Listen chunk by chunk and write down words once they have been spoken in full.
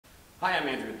Hi, I'm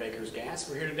Andrew with Baker's Gas.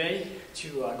 We're here today to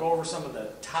go over some of the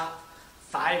top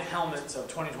 5 helmets of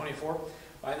 2024.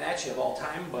 Actually of all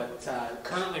time, but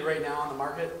currently right now on the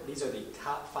market, these are the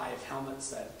top 5 helmets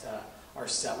that are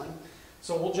selling.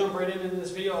 So we'll jump right into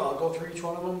this video. I'll go through each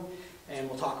one of them and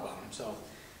we'll talk about them.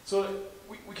 So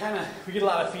we get a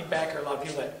lot of feedback, or a lot of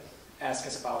people that ask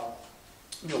us about,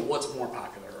 what's more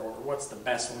popular, or what's the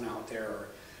best one out there,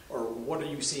 or what are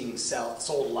you seeing sold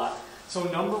a lot. So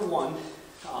number one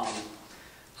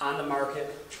on the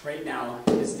market right now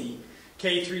is the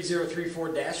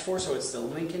K3034-4, so it's the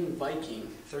Lincoln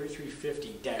Viking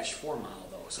 3350-4 model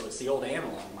though. So it's the old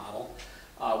analog model,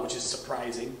 which is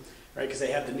surprising, right? Because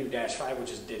they have the new -5,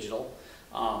 which is digital.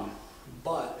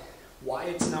 But why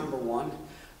it's number one,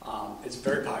 it's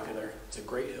very popular. It's a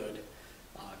great hood.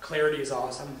 Clarity is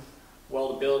awesome.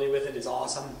 Weldability with it is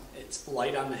awesome. It's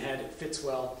light on the head. It fits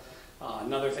well.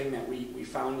 Another thing that we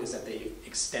found is that they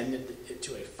extended it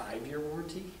to a 5-year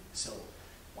warranty. So,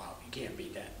 wow, you can't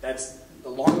beat that. That's the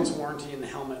longest warranty in the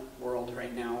helmet world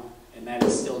right now, and that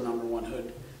is still number one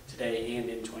hood today and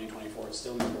in 2024. It's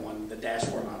still number one, the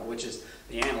 -4 model, which is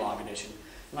the analog edition.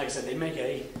 And like I said, they make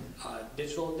a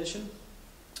digital edition,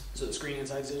 so the screen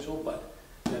inside is digital, but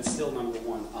that's still number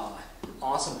one.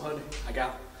 Awesome hood. I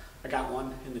got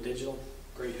one in the digital.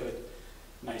 Great hood.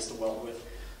 Nice to weld with.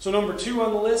 So number 2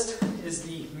 on the list is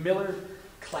the Miller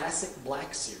Classic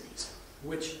Black Series,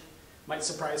 which might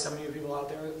surprise some of you people out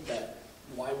there. That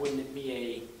why wouldn't it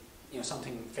be a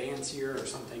something fancier or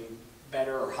something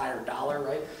better or higher dollar,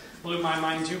 right? Blew my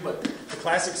mind too. But the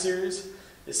Classic Series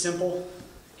is simple.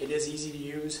 It is easy to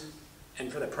use,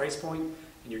 and for the price point,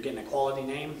 and you're getting a quality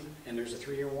name, and there's a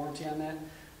 3-year warranty on that.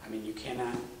 I mean, you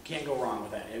can't go wrong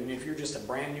with that. And if you're just a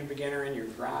brand new beginner in your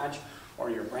garage, or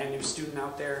you're a brand new student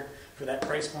out there, for that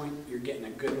price point, you're getting a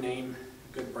good name,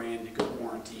 a good brand, a good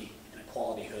warranty, and a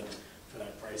quality hood for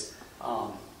that price.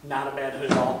 Not a bad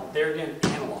hood at all. There again,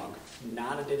 analog,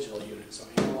 not a digital unit, so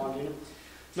analog unit.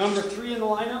 Number 3 in the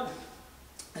lineup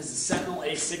is the Sentinel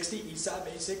A60, ESOP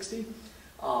A60.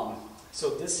 So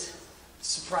this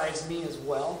surprised me as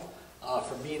well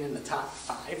for being in the top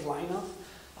 5 lineup.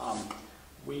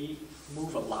 We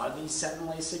move a lot of these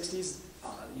Sentinel A60s.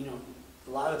 A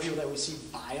lot of the people that we see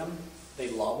buy them, they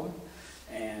love them,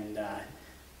 and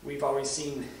we've always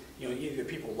seen, either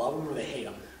people love them or they hate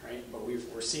them, right? But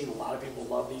we're seeing a lot of people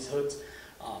love these hoods.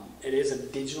 It is a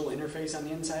digital interface on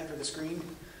the inside for the screen,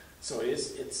 so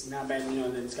it's not bad.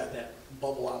 And then it's got that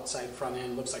bubble outside front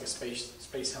end, looks like a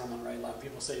space helmet, right? A lot of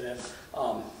people say that.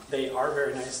 They are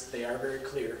very nice. They are very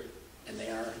clear, and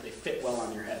they fit well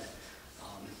on your head.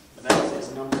 But that is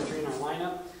number 3 in our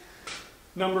lineup.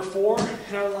 Number 4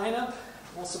 in our lineup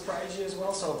will surprise you as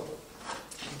well. So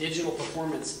Digital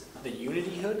Performance, the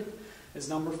Unity hood is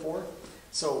number 4.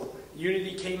 So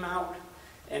Unity came out,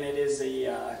 and it is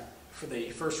for the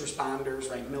first responders,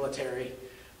 right, military,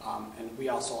 and we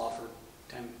also offer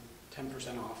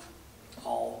 10% off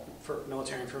all for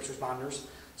military and first responders.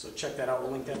 So check that out.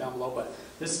 We'll link that down below. But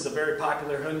this is a very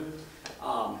popular hood.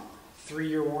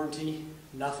 3-year warranty,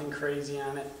 nothing crazy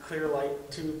on it. Clear light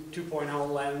 2.0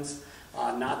 lens.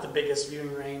 Not the biggest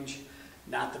viewing range,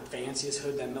 not the fanciest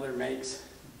hood that Miller makes,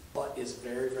 but is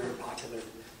very, very popular,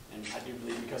 and I do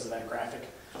believe because of that graphic.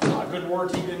 Good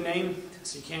warranty, good name,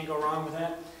 so you can't go wrong with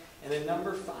that. And then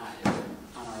number 5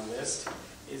 on our list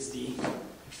is the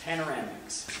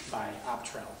Panoramics by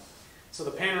Optrel. So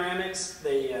the Panoramics,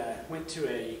 they went to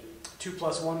a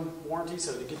 2+1 warranty,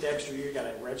 so to get the extra year you got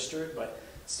to register it, but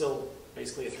still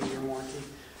basically a 3-year warranty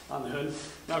on the hood.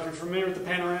 Now if you're familiar with the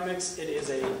Panoramics, it is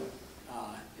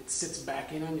it sits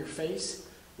back in on your face,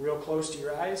 real close to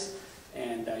your eyes,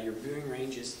 and your viewing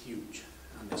range is huge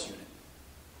on this unit.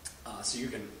 So you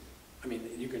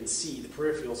can see the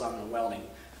peripherals on the welding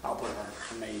output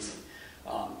are amazing.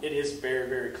 It is very,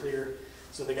 very clear.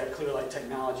 So they got clear light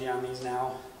technology on these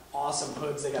now. Awesome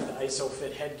hoods. They got the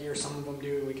ISO-fit headgear. Some of them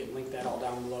do. We can link that all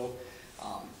down below.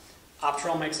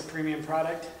 Optrel makes a premium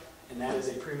product, and that is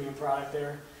a premium product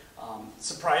there.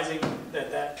 Surprising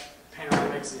that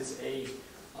Panoramics is a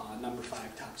number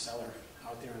 5 top seller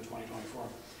out there in 2024.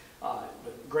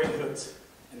 But great hoods,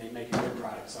 and they make a good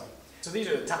product. So these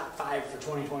are the top 5 for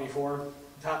 2024.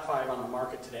 Top 5 on the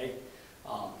market today.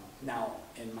 Now,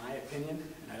 in my opinion,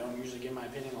 and I don't usually give my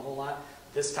opinion a whole lot,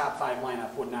 this top 5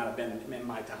 lineup would not have been in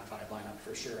my top 5 lineup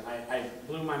for sure. I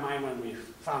blew my mind when we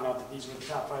found out that these were the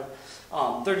top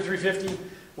 5. 3350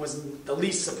 was the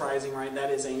least surprising, right?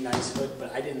 That is a nice hood,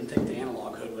 but I didn't think the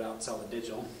analog hood would outsell the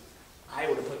digital. I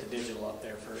would have put the digital up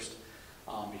there first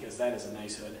because that is a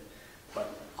nice hood. But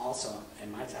also,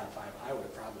 in my top 5, I would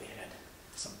have probably had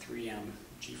some 3M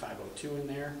G502 in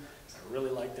there, some I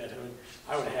really like that hood.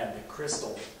 I would have had the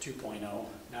Crystal 2.0,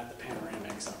 not the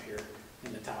Panoramics up here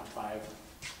in the top 5,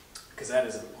 because that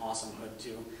is an awesome hood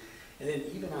too. And then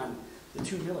even on the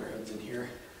 2 Miller hoods in here,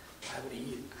 I would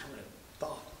have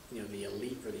thought, you know, the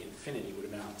Elite or the Infinity would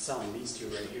have been outselling these two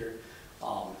right here.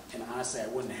 And honestly, I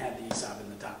wouldn't have had these up in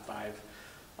the top 5,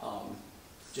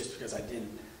 just because I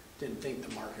didn't think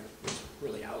the market was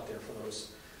really out there for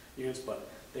those units. But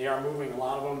they are moving, a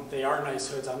lot of them. They are nice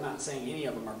hoods. I'm not saying any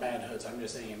of them are bad hoods. I'm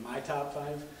just saying in my top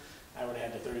 5, I would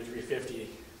have had the 3350,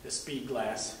 the Speed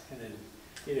Glass, and then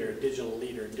either a Digital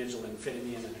Elite or a Digital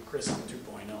Infinity, and then a Crystal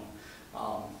 2.0.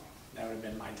 That would have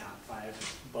been my top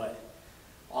 5. But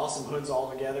awesome hoods all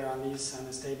together on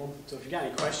this table. So if you got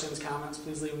any questions, comments,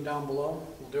 please leave them down below.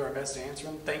 We'll do our best to answer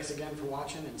them. Thanks again for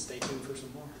watching, and stay tuned for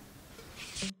some more.